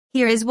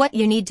Here is what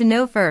you need to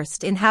know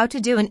first in how to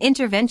do an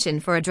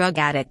intervention for a drug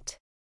addict.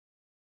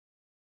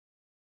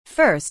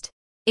 First,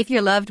 if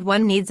your loved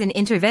one needs an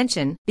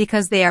intervention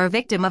because they are a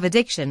victim of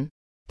addiction,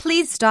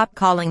 please stop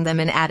calling them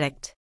an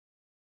addict.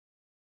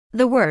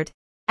 The word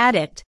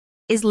addict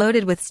is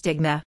loaded with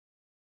stigma.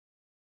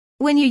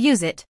 When you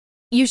use it,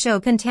 you show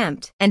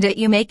contempt, and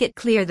you make it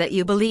clear that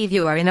you believe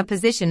you are in a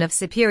position of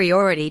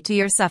superiority to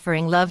your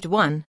suffering loved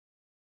one.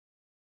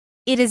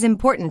 It is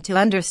important to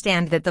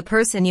understand that the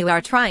person you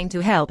are trying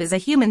to help is a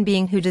human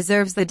being who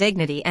deserves the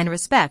dignity and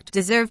respect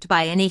deserved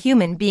by any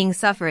human being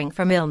suffering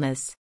from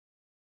illness.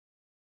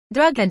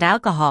 Drug and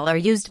alcohol are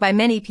used by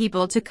many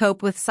people to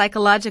cope with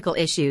psychological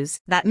issues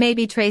that may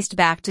be traced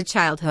back to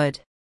childhood.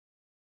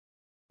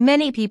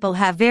 Many people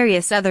have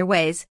various other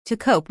ways to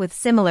cope with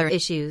similar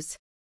issues.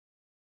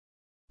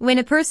 When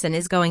a person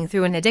is going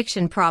through an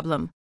addiction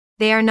problem,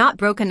 they are not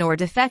broken or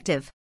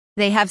defective.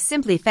 They have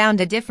simply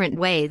found a different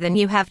way than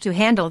you have to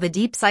handle the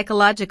deep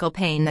psychological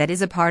pain that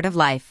is a part of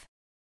life.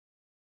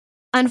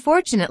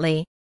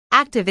 Unfortunately,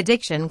 active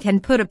addiction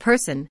can put a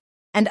person,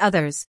 and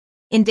others,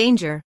 in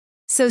danger,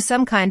 so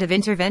some kind of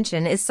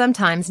intervention is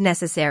sometimes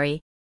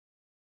necessary.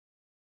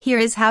 Here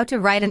is how to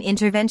write an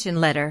intervention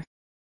letter.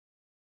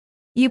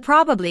 You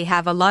probably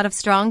have a lot of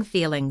strong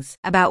feelings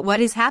about what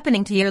is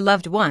happening to your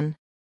loved one.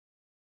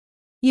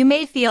 You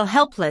may feel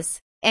helpless,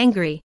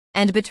 angry,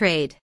 and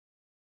betrayed.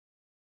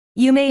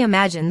 You may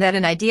imagine that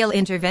an ideal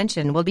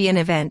intervention will be an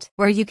event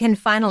where you can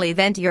finally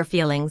vent your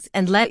feelings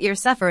and let your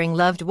suffering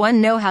loved one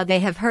know how they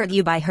have hurt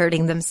you by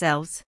hurting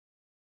themselves.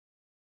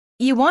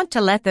 You want to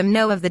let them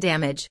know of the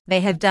damage they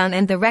have done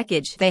and the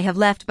wreckage they have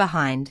left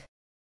behind.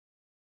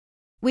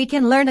 We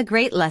can learn a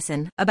great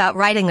lesson about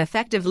writing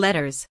effective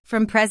letters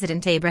from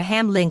President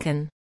Abraham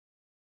Lincoln.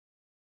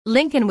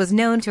 Lincoln was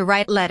known to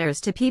write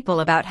letters to people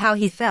about how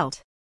he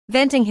felt,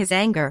 venting his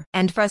anger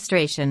and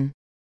frustration.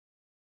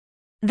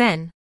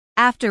 Then,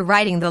 after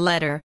writing the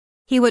letter,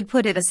 he would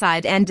put it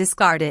aside and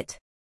discard it.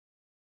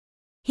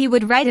 He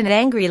would write an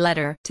angry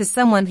letter to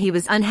someone he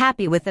was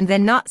unhappy with and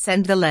then not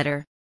send the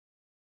letter.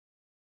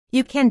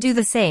 You can do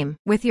the same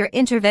with your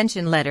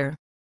intervention letter.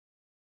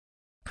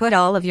 Put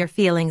all of your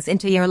feelings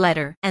into your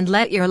letter and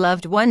let your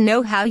loved one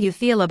know how you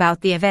feel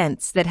about the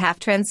events that have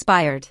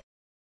transpired.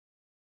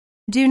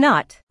 Do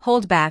not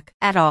hold back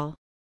at all.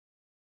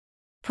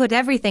 Put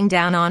everything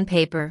down on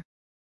paper.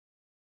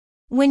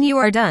 When you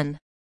are done,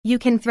 you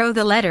can throw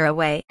the letter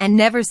away and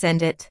never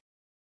send it.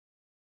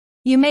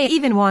 You may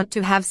even want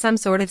to have some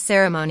sort of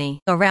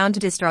ceremony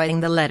around destroying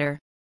the letter.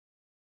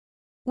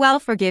 While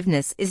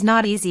forgiveness is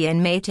not easy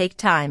and may take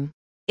time,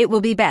 it will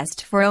be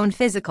best for own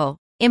physical,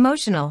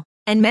 emotional,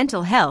 and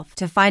mental health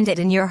to find it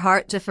in your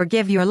heart to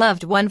forgive your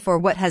loved one for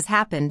what has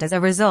happened as a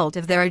result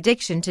of their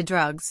addiction to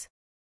drugs.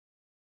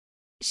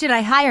 Should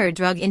I hire a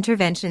drug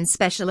intervention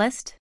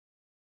specialist?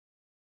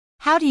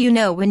 How do you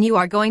know when you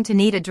are going to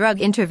need a drug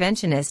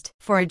interventionist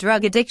for a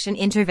drug addiction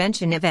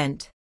intervention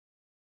event?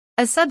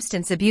 A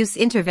substance abuse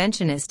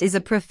interventionist is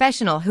a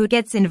professional who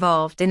gets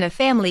involved in a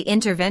family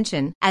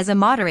intervention as a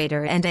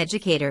moderator and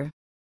educator.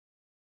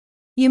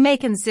 You may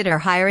consider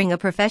hiring a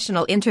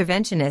professional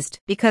interventionist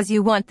because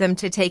you want them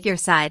to take your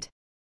side.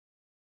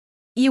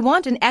 You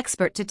want an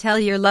expert to tell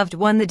your loved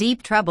one the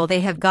deep trouble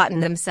they have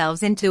gotten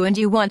themselves into, and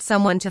you want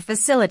someone to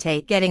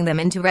facilitate getting them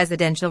into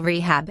residential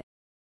rehab.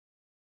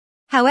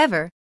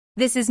 However,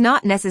 this is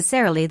not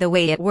necessarily the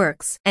way it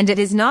works, and it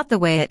is not the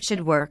way it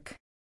should work.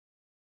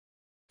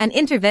 An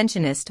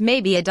interventionist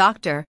may be a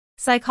doctor,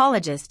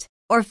 psychologist,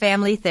 or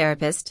family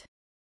therapist.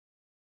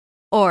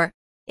 Or,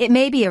 it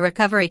may be a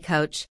recovery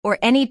coach or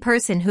any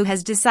person who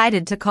has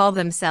decided to call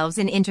themselves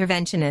an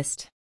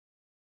interventionist.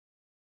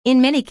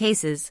 In many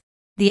cases,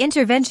 the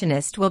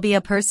interventionist will be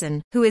a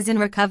person who is in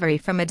recovery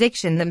from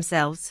addiction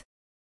themselves.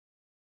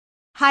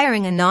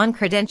 Hiring a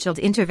non-credentialed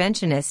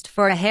interventionist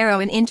for a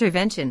heroin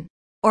intervention,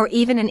 or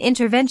even an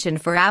intervention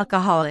for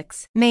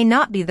alcoholics, may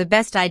not be the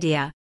best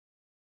idea.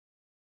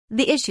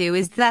 The issue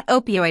is that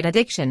opioid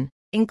addiction,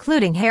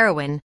 including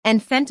heroin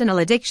and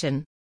fentanyl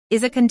addiction,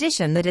 is a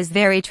condition that is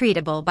very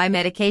treatable by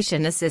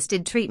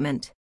medication-assisted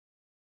treatment.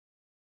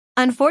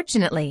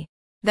 Unfortunately,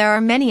 there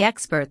are many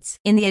experts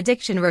in the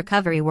addiction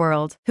recovery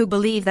world who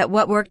believe that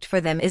what worked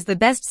for them is the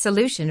best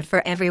solution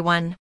for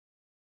everyone.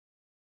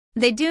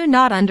 They do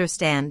not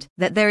understand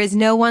that there is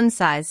no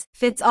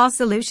one-size-fits-all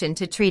solution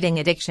to treating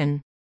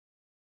addiction.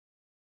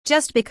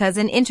 Just because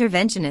an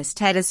interventionist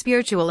had a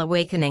spiritual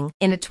awakening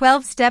in a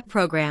 12-step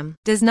program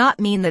does not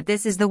mean that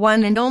this is the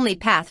one and only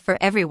path for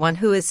everyone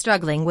who is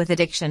struggling with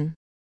addiction.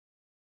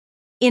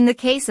 In the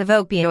case of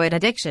opioid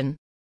addiction,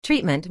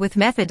 treatment with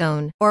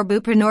methadone or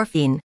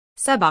buprenorphine,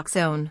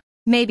 Suboxone,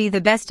 may be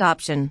the best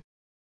option.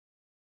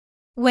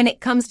 When it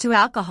comes to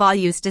alcohol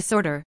use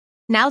disorder,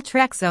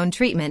 naltrexone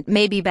treatment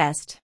may be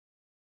best.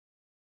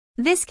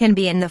 This can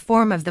be in the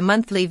form of the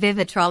monthly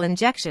Vivitrol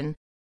injection,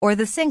 or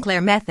the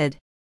Sinclair method,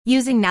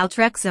 using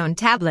naltrexone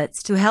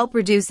tablets to help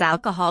reduce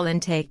alcohol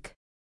intake.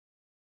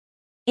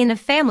 In a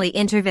family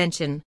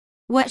intervention,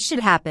 what should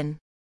happen?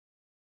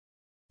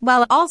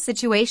 While all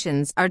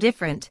situations are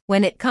different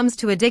when it comes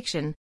to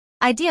addiction,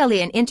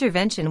 Ideally, an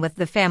intervention with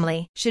the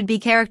family should be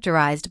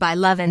characterized by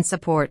love and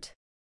support.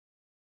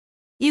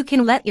 You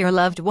can let your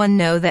loved one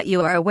know that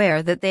you are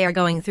aware that they are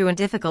going through a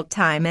difficult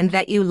time and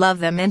that you love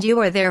them and you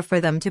are there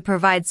for them to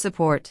provide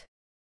support.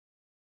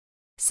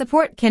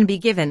 Support can be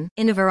given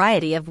in a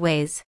variety of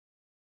ways.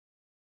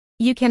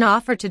 You can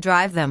offer to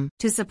drive them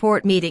to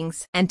support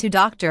meetings and to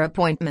doctor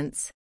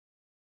appointments.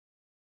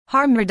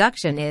 Harm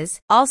reduction is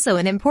also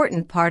an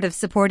important part of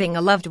supporting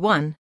a loved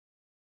one.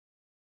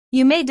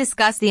 You may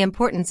discuss the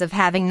importance of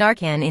having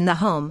Narcan in the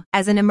home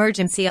as an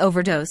emergency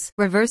overdose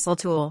reversal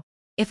tool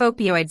if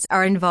opioids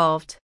are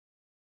involved.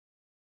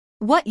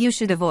 What you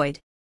should avoid,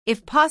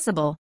 if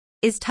possible,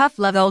 is tough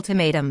love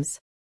ultimatums.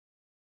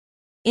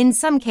 In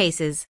some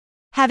cases,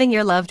 having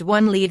your loved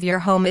one leave your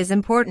home is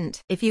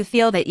important if you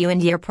feel that you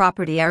and your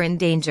property are in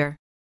danger.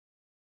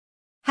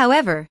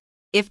 However,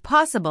 if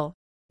possible,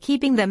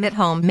 keeping them at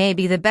home may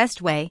be the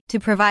best way to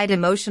provide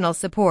emotional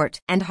support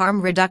and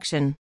harm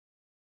reduction.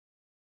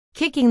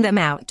 Kicking them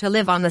out to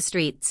live on the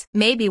streets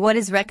may be what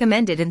is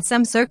recommended in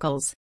some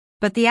circles,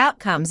 but the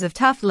outcomes of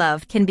tough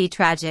love can be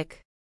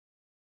tragic.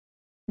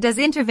 Does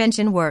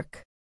intervention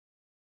work?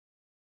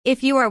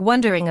 If you are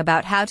wondering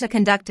about how to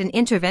conduct an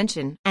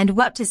intervention and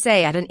what to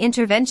say at an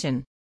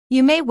intervention,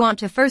 you may want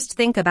to first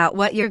think about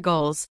what your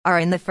goals are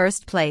in the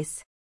first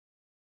place.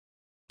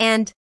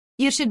 And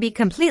you should be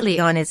completely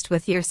honest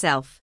with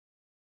yourself.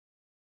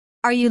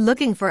 Are you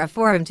looking for a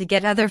forum to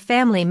get other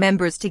family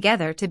members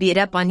together to beat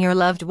up on your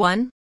loved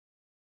one?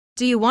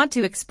 Do you want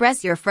to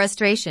express your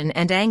frustration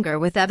and anger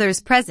with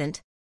others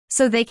present,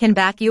 so they can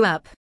back you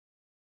up?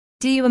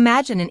 Do you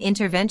imagine an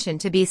intervention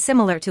to be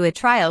similar to a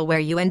trial where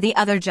you and the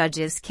other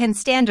judges can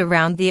stand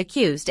around the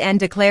accused and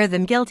declare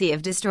them guilty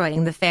of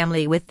destroying the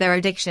family with their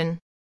addiction?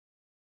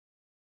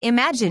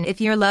 Imagine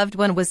if your loved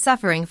one was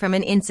suffering from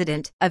an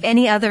incident of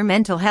any other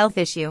mental health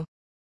issue.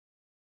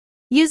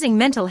 Using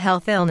mental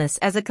health illness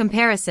as a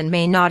comparison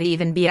may not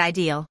even be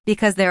ideal,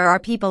 because there are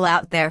people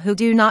out there who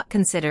do not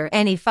consider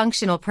any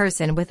functional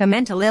person with a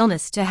mental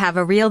illness to have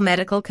a real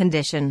medical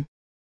condition.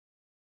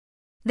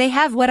 They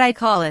have what I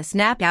call a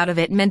snap out of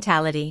it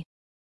mentality.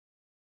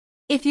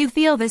 If you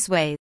feel this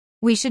way,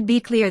 we should be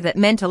clear that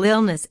mental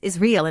illness is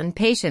real and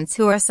patients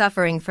who are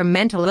suffering from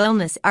mental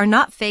illness are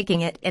not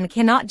faking it and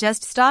cannot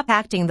just stop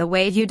acting the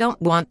way you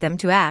don't want them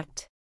to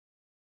act.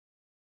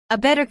 A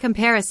better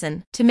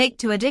comparison to make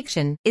to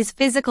addiction is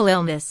physical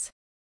illness.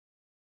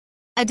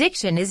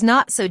 Addiction is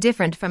not so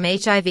different from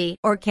HIV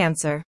or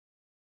cancer.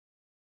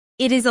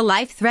 It is a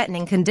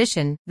life-threatening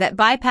condition that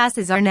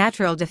bypasses our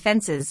natural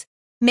defenses,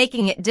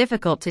 making it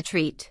difficult to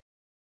treat.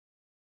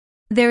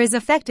 There is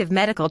effective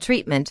medical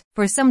treatment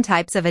for some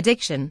types of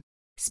addiction,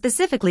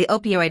 specifically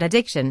opioid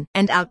addiction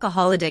and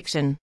alcohol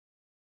addiction.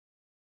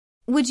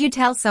 Would you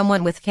tell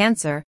someone with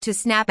cancer to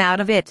snap out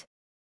of it?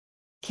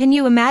 Can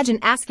you imagine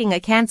asking a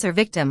cancer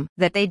victim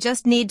that they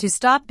just need to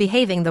stop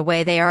behaving the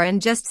way they are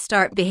and just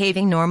start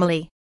behaving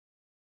normally?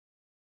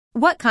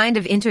 What kind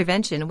of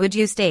intervention would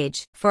you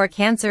stage for a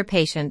cancer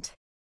patient?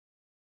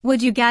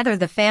 Would you gather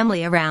the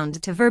family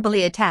around to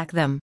verbally attack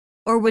them?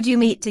 Or would you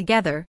meet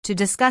together to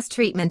discuss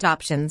treatment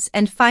options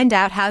and find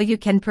out how you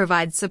can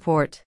provide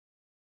support?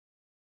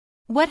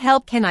 What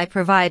help can I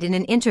provide in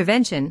an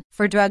intervention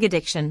for drug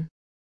addiction?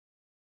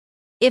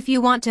 If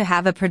you want to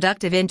have a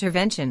productive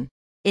intervention,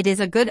 it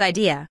is a good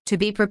idea to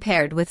be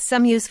prepared with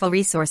some useful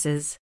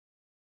resources.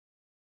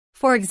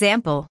 For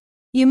example,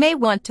 you may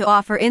want to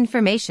offer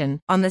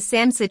information on the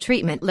SAMHSA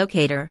Treatment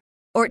Locator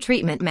or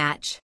Treatment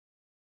Match.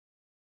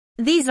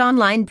 These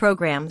online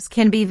programs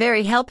can be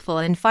very helpful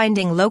in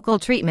finding local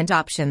treatment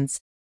options,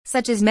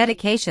 such as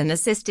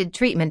medication-assisted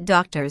treatment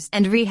doctors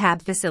and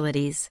rehab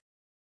facilities.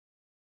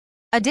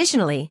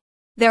 Additionally,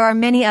 there are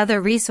many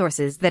other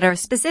resources that are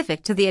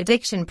specific to the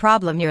addiction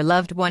problem your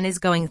loved one is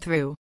going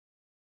through.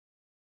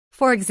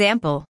 For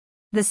example,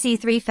 the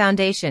C3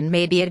 Foundation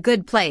may be a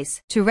good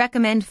place to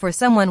recommend for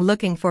someone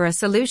looking for a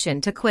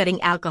solution to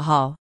quitting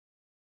alcohol.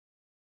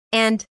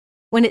 And,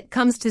 when it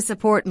comes to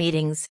support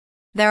meetings,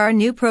 there are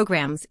new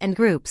programs and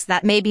groups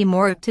that may be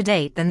more up to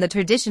date than the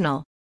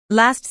traditional,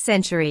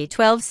 last-century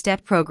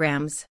 12-step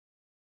programs.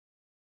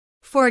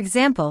 For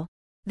example,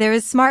 there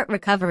is Smart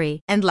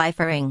Recovery and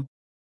Lifering.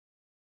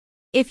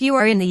 If you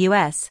are in the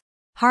U.S.,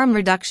 harm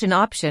reduction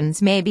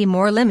options may be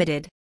more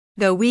limited,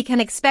 though we can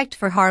expect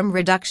for harm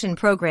reduction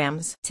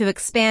programs to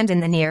expand in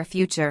the near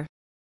future.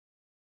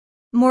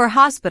 More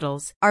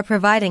hospitals are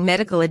providing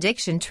medical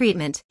addiction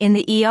treatment in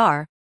the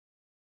ER.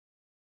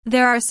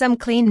 There are some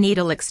clean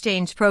needle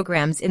exchange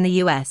programs in the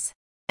U.S.,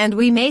 and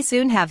we may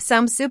soon have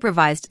some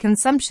supervised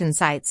consumption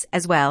sites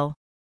as well.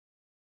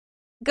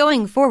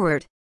 Going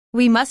forward,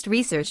 we must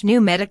research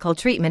new medical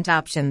treatment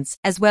options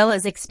as well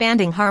as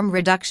expanding harm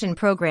reduction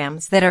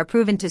programs that are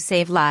proven to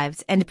save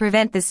lives and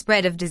prevent the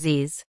spread of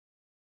disease.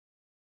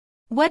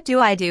 What do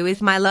I do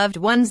if my loved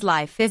one's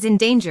life is in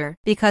danger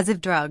because of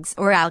drugs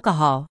or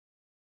alcohol?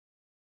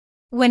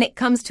 When it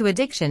comes to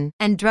addiction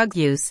and drug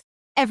use,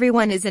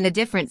 everyone is in a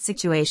different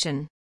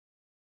situation.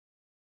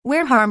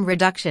 Where harm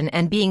reduction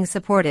and being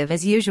supportive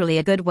is usually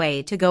a good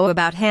way to go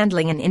about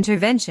handling an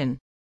intervention,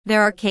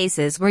 there are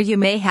cases where you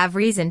may have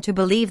reason to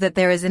believe that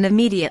there is an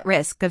immediate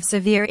risk of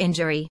severe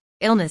injury,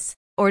 illness,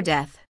 or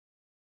death.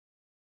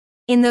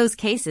 In those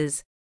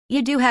cases,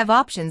 you do have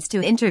options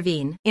to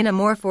intervene in a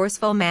more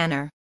forceful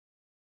manner.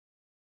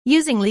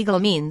 Using legal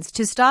means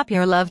to stop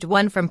your loved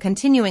one from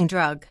continuing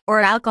drug or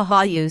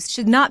alcohol use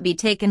should not be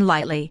taken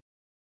lightly.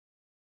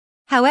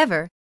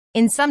 However,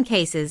 in some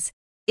cases,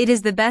 it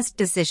is the best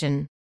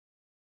decision.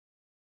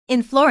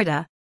 In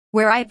Florida,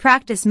 where I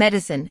practice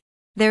medicine,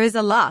 there is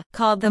a law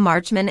called the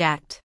Marchman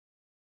Act.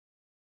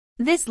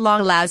 This law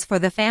allows for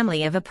the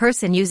family of a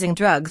person using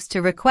drugs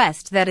to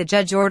request that a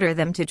judge order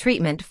them to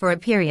treatment for a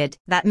period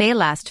that may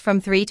last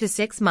from 3 to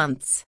 6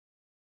 months.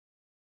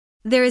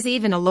 There is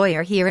even a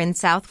lawyer here in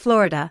South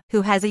Florida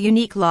who has a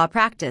unique law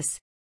practice,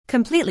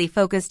 completely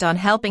focused on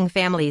helping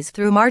families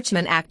through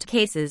Marchman Act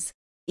cases,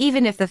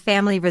 even if the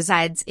family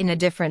resides in a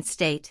different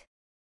state.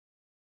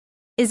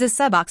 Is a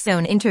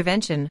Suboxone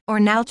intervention or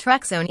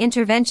naltrexone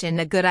intervention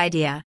a good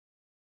idea?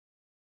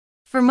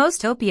 For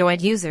most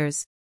opioid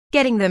users,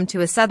 getting them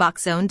to a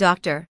Suboxone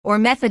doctor or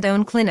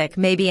methadone clinic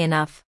may be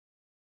enough.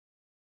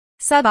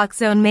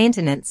 Suboxone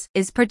maintenance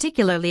is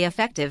particularly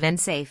effective and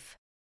safe.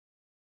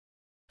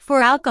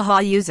 For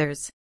alcohol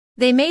users,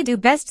 they may do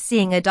best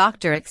seeing a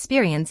doctor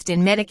experienced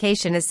in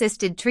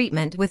medication-assisted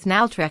treatment with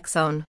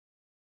naltrexone.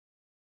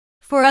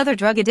 For other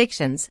drug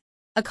addictions,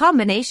 a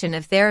combination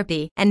of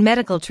therapy and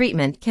medical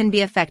treatment can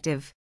be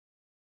effective.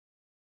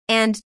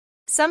 And,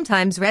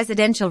 sometimes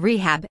residential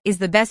rehab is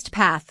the best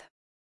path.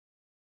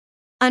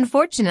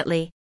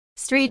 Unfortunately,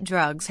 street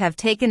drugs have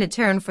taken a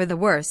turn for the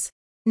worse,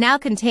 now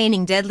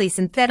containing deadly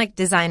synthetic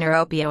designer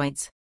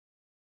opioids.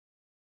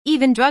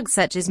 Even drugs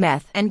such as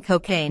meth and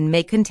cocaine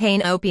may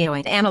contain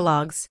opioid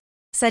analogs,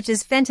 such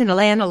as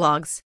fentanyl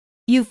analogs,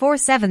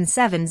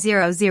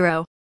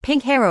 U47700,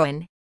 pink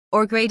heroin,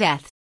 or grey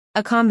death,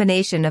 a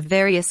combination of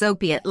various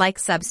opiate-like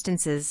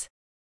substances.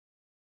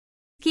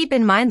 Keep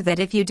in mind that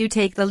if you do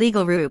take the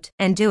legal route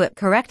and do it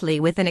correctly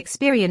with an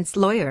experienced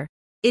lawyer,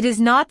 it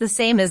is not the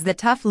same as the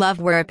tough love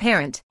where a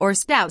parent or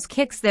spouse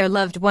kicks their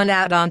loved one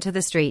out onto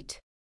the street.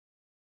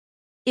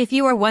 If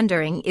you are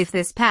wondering if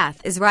this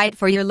path is right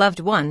for your loved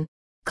one,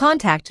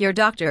 contact your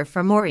doctor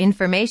for more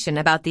information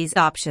about these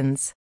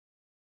options.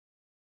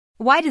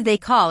 Why do they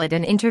call it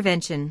an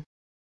intervention?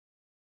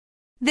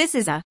 This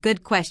is a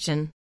good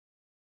question.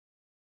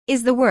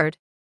 Is the word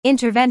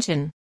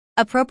intervention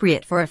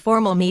appropriate for a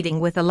formal meeting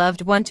with a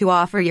loved one to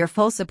offer your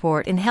full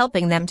support in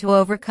helping them to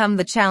overcome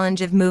the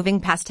challenge of moving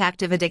past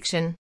active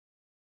addiction?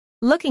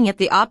 Looking at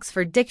the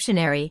Oxford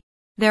Dictionary,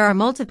 there are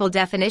multiple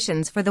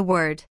definitions for the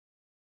word.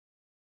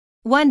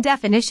 One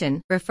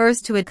definition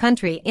refers to a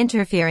country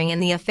interfering in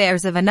the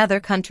affairs of another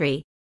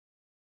country.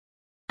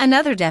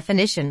 Another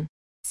definition,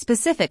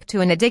 specific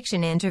to an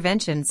addiction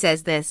intervention,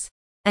 says this: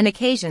 an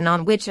occasion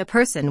on which a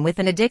person with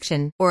an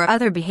addiction or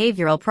other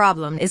behavioral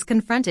problem is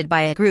confronted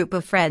by a group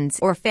of friends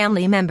or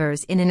family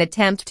members in an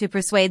attempt to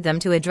persuade them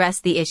to address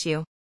the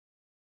issue.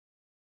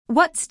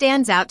 What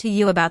stands out to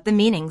you about the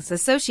meanings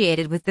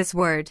associated with this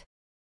word?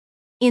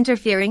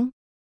 Interfering?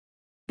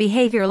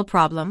 Behavioral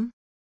problem?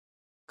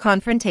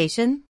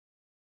 Confrontation?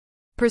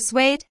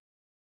 Persuade?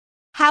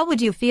 How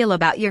would you feel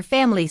about your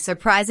family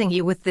surprising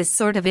you with this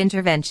sort of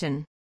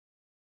intervention?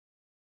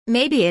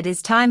 Maybe it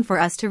is time for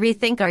us to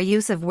rethink our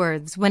use of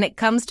words when it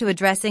comes to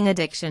addressing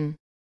addiction.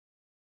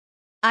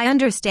 I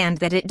understand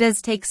that it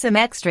does take some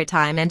extra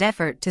time and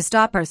effort to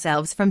stop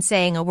ourselves from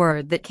saying a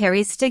word that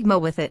carries stigma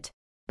with it,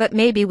 but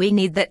maybe we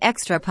need that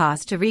extra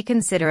pause to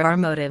reconsider our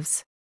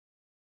motives.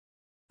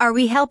 Are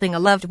we helping a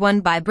loved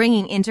one by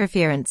bringing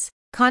interference,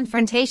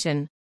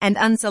 confrontation, and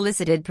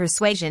unsolicited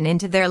persuasion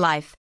into their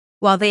life,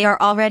 while they are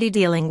already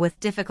dealing with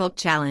difficult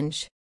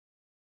challenge?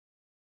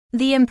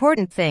 The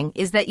important thing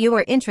is that you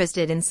are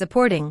interested in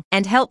supporting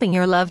and helping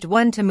your loved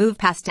one to move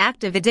past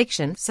active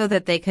addiction so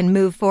that they can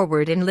move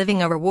forward in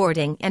living a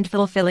rewarding and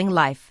fulfilling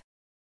life.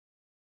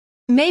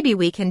 Maybe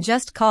we can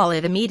just call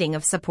it a meeting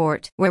of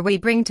support where we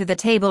bring to the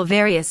table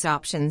various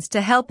options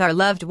to help our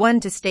loved one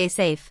to stay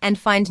safe and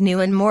find new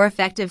and more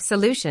effective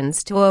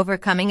solutions to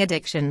overcoming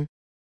addiction.